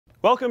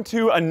Welcome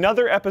to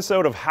another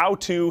episode of How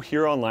To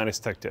here on Linus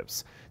Tech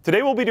Tips.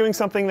 Today we'll be doing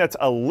something that's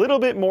a little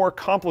bit more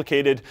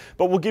complicated,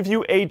 but will give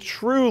you a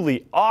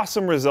truly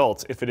awesome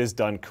result if it is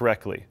done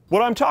correctly.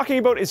 What I'm talking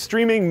about is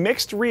streaming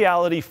mixed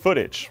reality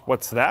footage.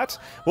 What's that?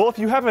 Well, if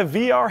you have a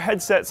VR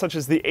headset such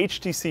as the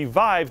HTC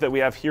Vive that we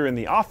have here in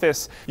the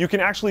office, you can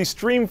actually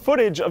stream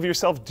footage of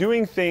yourself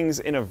doing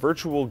things in a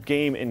virtual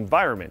game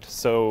environment.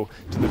 So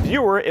to the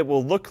viewer, it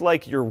will look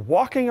like you're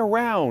walking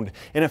around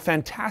in a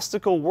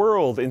fantastical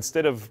world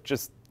instead of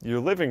just your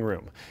living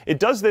room. It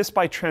does this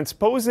by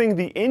transposing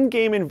the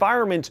in-game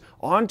environment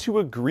onto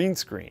a green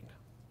screen.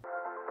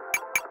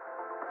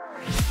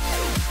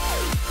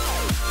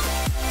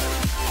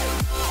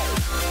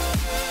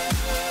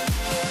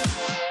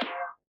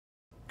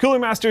 Cooler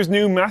Master's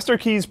new Master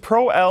Keys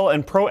Pro L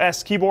and Pro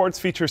S keyboards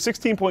feature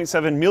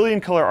 16.7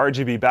 million color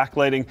RGB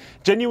backlighting,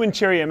 genuine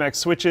Cherry MX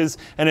switches,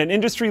 and an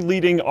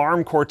industry-leading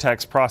ARM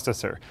Cortex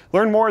processor.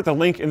 Learn more at the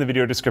link in the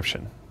video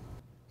description.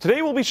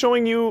 Today we'll be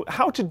showing you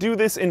how to do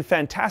this in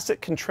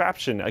Fantastic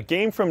Contraption, a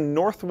game from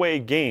Northway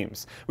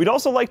Games. We'd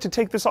also like to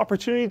take this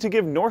opportunity to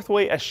give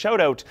Northway a shout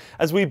out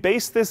as we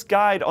base this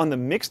guide on the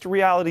mixed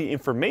reality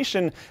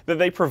information that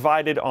they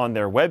provided on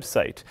their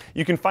website.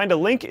 You can find a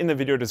link in the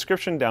video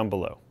description down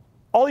below.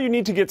 All you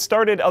need to get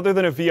started other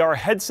than a VR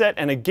headset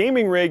and a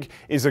gaming rig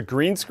is a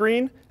green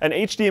screen, an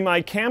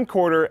HDMI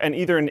camcorder, and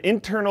either an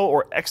internal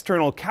or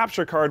external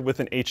capture card with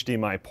an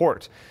HDMI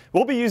port.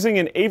 We'll be using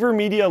an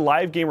AverMedia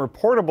Live Gamer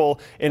Portable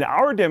in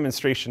our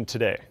demonstration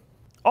today.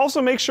 Also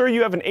make sure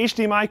you have an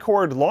HDMI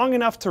cord long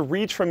enough to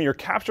reach from your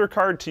capture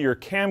card to your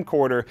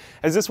camcorder,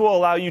 as this will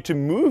allow you to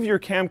move your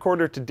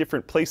camcorder to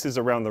different places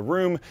around the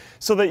room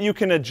so that you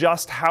can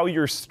adjust how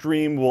your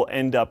stream will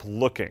end up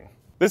looking.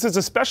 This is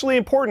especially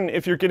important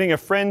if you're getting a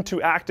friend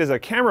to act as a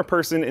camera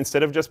person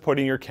instead of just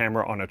putting your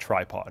camera on a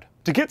tripod.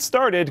 To get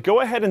started, go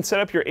ahead and set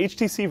up your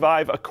HTC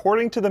Vive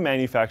according to the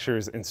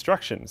manufacturer's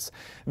instructions.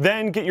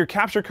 Then get your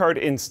capture card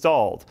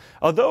installed.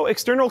 Although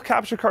external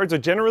capture cards are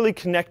generally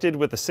connected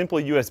with a simple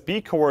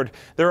USB cord,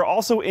 there are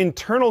also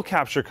internal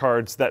capture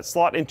cards that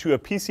slot into a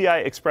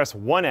PCI Express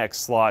 1X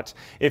slot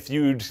if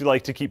you'd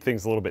like to keep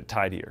things a little bit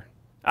tidier.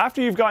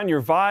 After you've gotten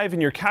your Vive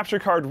and your capture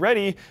card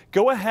ready,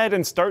 go ahead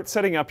and start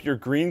setting up your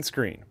green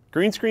screen.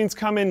 Green screens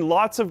come in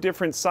lots of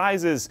different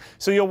sizes,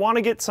 so you'll want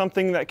to get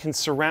something that can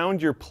surround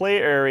your play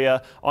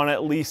area on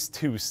at least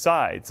two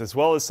sides, as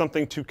well as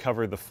something to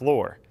cover the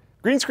floor.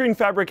 Green screen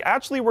fabric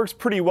actually works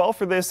pretty well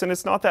for this, and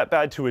it's not that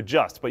bad to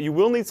adjust, but you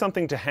will need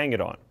something to hang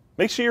it on.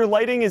 Make sure your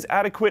lighting is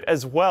adequate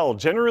as well.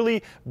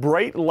 Generally,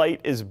 bright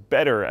light is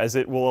better as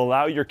it will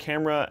allow your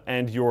camera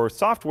and your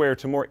software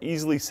to more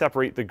easily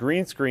separate the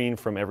green screen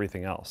from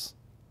everything else.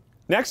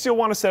 Next, you'll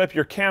want to set up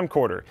your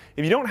camcorder.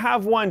 If you don't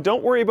have one,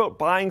 don't worry about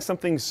buying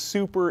something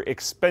super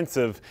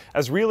expensive,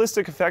 as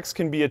realistic effects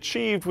can be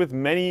achieved with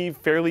many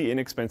fairly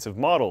inexpensive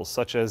models,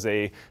 such as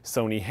a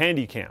Sony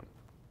Handycam.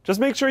 Just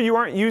make sure you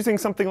aren't using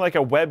something like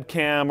a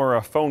webcam or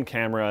a phone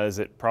camera, as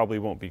it probably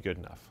won't be good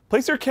enough.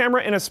 Place your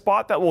camera in a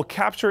spot that will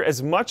capture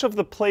as much of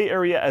the play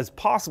area as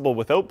possible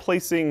without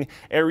placing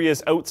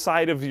areas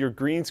outside of your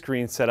green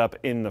screen setup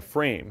in the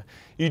frame.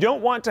 You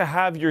don't want to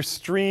have your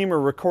stream or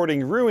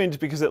recording ruined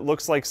because it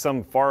looks like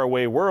some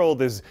faraway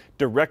world is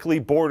directly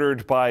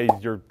bordered by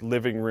your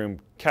living room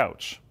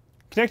couch.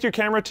 Connect your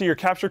camera to your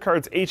capture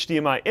card's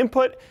HDMI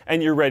input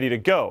and you're ready to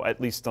go,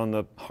 at least on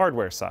the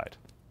hardware side.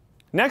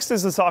 Next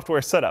is the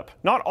software setup.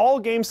 Not all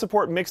games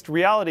support mixed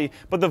reality,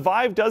 but the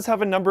Vive does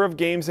have a number of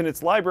games in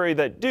its library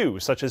that do,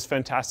 such as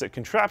Fantastic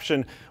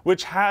Contraption,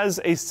 which has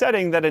a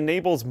setting that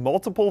enables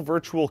multiple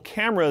virtual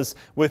cameras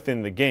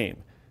within the game.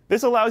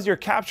 This allows your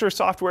capture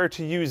software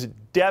to use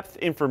depth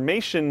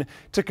information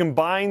to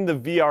combine the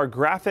VR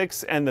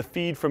graphics and the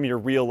feed from your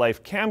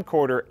real-life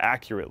camcorder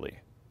accurately.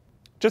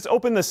 Just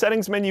open the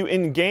settings menu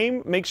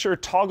in-game, make sure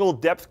toggle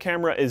depth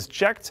camera is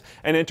checked,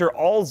 and enter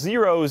all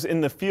zeros in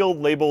the field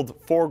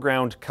labeled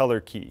foreground color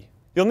key.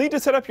 You'll need to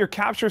set up your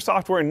capture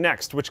software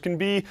next, which can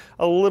be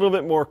a little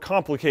bit more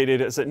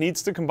complicated as it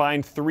needs to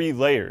combine three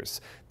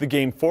layers: the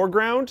game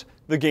foreground,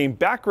 the game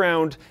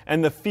background,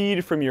 and the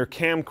feed from your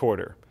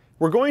camcorder.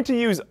 We're going to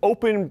use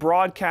Open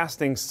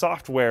Broadcasting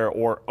Software,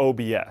 or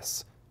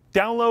OBS.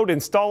 Download,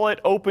 install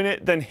it, open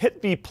it, then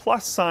hit the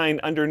plus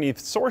sign underneath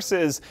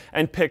Sources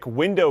and pick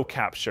Window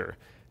Capture.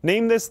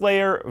 Name this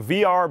layer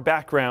VR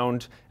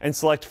Background and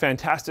select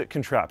Fantastic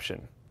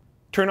Contraption.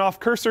 Turn off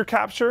Cursor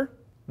Capture,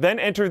 then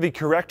enter the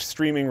correct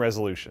streaming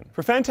resolution.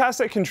 For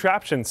Fantastic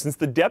Contraption, since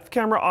the depth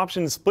camera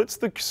option splits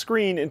the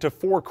screen into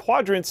 4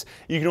 quadrants,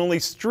 you can only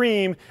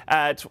stream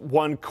at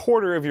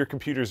 1/4 of your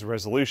computer's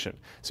resolution.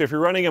 So if you're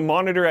running a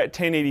monitor at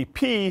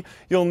 1080p,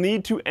 you'll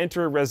need to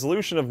enter a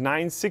resolution of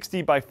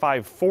 960 by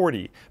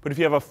 540. But if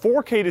you have a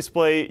 4K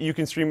display, you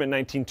can stream at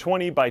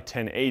 1920 by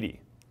 1080.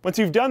 Once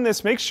you've done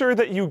this, make sure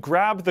that you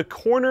grab the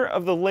corner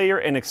of the layer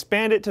and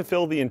expand it to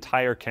fill the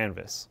entire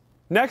canvas.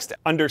 Next,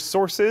 under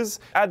Sources,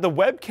 add the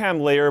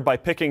webcam layer by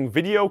picking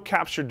Video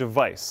Capture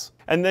Device,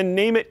 and then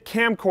name it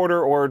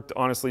Camcorder or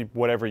honestly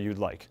whatever you'd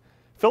like.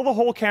 Fill the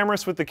whole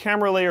canvas with the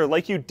camera layer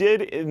like you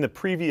did in the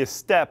previous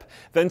step,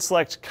 then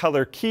select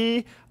Color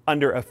Key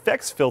under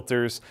Effects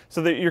Filters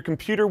so that your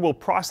computer will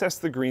process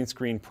the green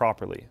screen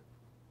properly.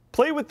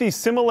 Play with the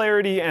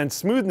similarity and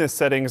smoothness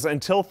settings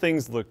until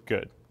things look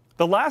good.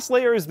 The last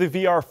layer is the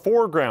VR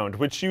foreground,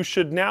 which you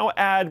should now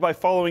add by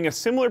following a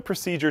similar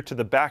procedure to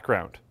the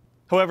background.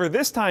 However,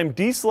 this time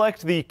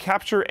deselect the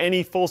Capture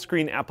Any Full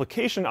Screen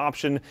Application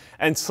option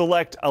and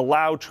select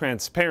Allow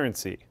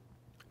Transparency.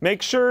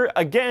 Make sure,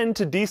 again,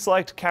 to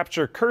deselect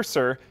Capture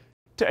Cursor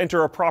to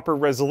enter a proper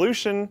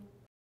resolution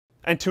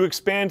and to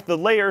expand the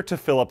layer to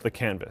fill up the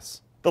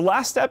canvas. The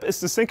last step is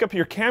to sync up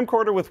your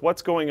camcorder with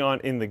what's going on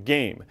in the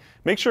game.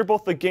 Make sure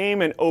both the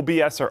game and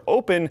OBS are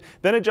open,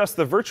 then adjust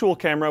the virtual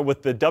camera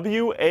with the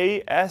W,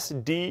 A, S,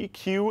 D,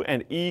 Q,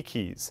 and E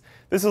keys.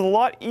 This is a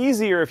lot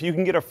easier if you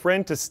can get a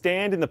friend to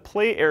stand in the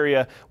play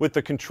area with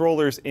the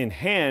controllers in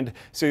hand,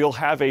 so you'll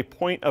have a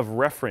point of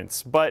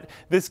reference. But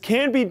this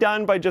can be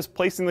done by just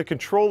placing the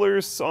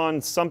controllers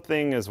on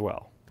something as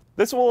well.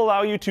 This will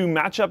allow you to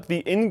match up the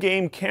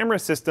in-game camera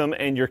system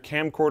and your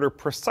camcorder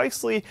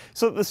precisely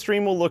so that the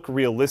stream will look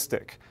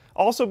realistic.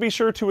 Also be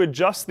sure to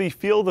adjust the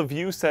field of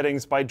view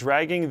settings by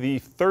dragging the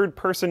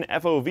third-person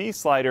FOV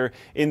slider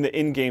in the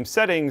in-game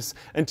settings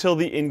until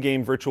the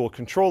in-game virtual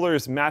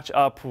controllers match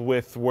up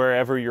with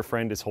wherever your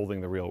friend is holding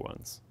the real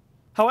ones.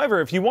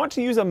 However, if you want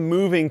to use a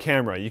moving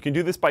camera, you can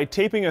do this by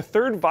taping a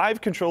third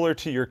Vive controller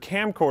to your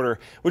camcorder,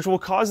 which will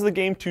cause the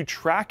game to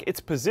track its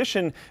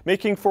position,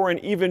 making for an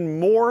even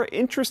more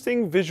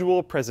interesting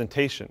visual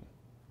presentation.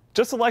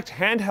 Just select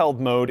handheld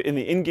mode in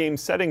the in-game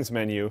settings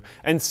menu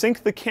and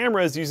sync the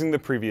cameras using the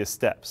previous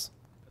steps.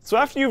 So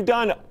after you've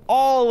done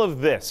all of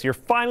this, you're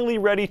finally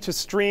ready to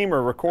stream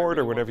or record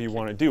or whatever you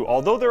want to do.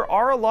 Although there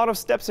are a lot of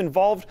steps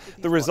involved,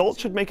 the result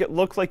should make it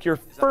look like you're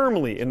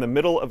firmly in the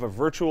middle of a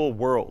virtual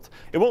world.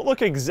 It won't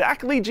look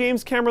exactly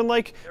James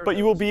Cameron-like, but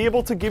you will be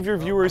able to give your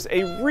viewers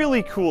a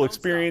really cool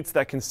experience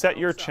that can set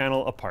your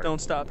channel apart. Don't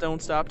stop,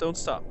 don't stop, don't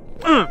stop.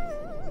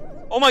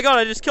 Oh my god,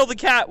 I just killed the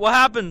cat. What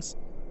happens?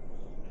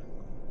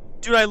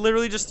 Dude, I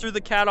literally just threw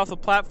the cat off the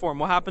platform.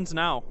 What happens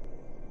now?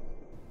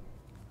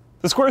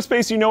 The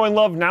Squarespace you know and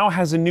love now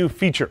has a new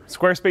feature,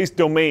 Squarespace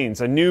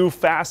Domains, a new,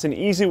 fast, and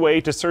easy way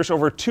to search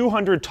over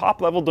 200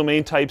 top-level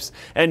domain types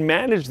and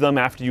manage them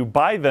after you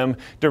buy them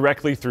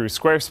directly through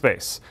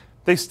Squarespace.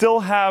 They still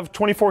have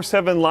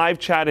 24/7 live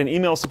chat and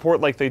email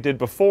support like they did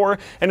before,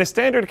 and a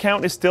standard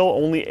account is still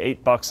only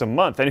 $8 a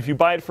month. And if you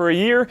buy it for a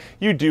year,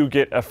 you do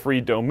get a free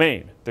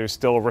domain. There's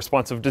still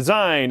responsive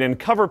design and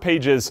cover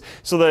pages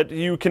so that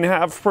you can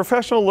have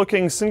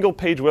professional-looking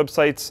single-page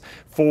websites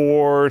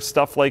for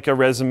stuff like a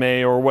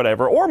resume or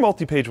whatever, or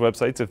multi-page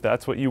websites if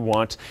that's what you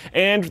want.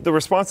 And the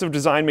responsive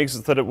design makes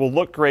it so that it will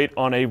look great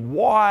on a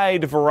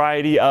wide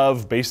variety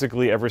of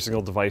basically every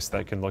single device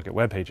that can look at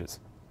web pages.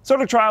 Start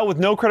a trial with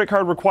no credit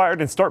card required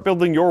and start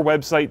building your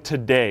website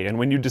today. And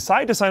when you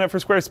decide to sign up for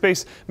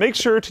Squarespace, make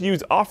sure to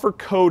use offer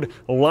code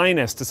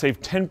Linus to save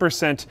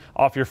 10%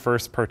 off your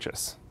first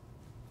purchase.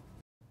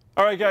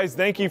 Alright guys,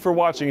 thank you for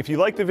watching. If you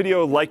liked the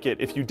video, like it.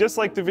 If you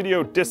disliked the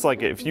video,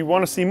 dislike it. If you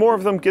want to see more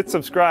of them, get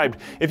subscribed.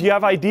 If you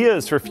have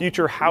ideas for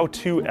future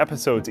how-to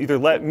episodes, either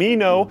let me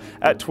know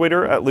at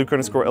Twitter at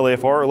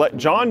Luke_LAFR or let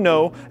John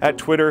know at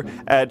Twitter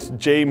at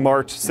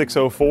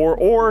JMart604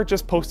 or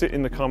just post it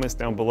in the comments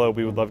down below.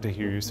 We would love to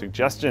hear your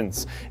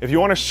suggestions. If you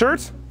want a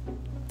shirt,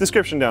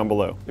 description down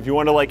below. If you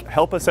want to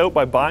help us out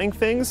by buying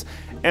things,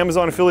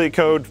 Amazon affiliate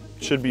code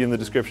should be in the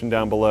description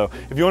down below.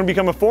 If you want to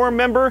become a forum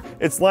member,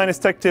 it's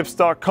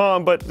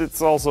linustechtips.com, but it's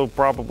also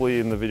probably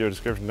in the video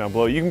description down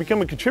below. You can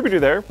become a contributor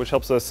there, which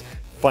helps us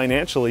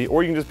financially,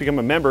 or you can just become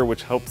a member,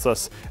 which helps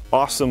us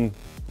awesomely.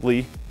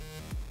 If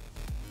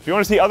you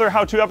want to see other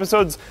how-to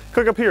episodes,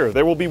 click up here.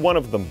 There will be one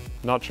of them.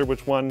 Not sure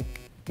which one,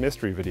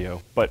 mystery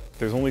video, but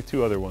there's only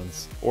 2 other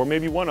ones, or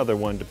maybe 1 other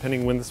one,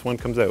 depending when this one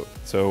comes out.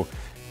 So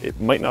it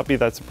might not be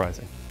that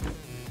surprising.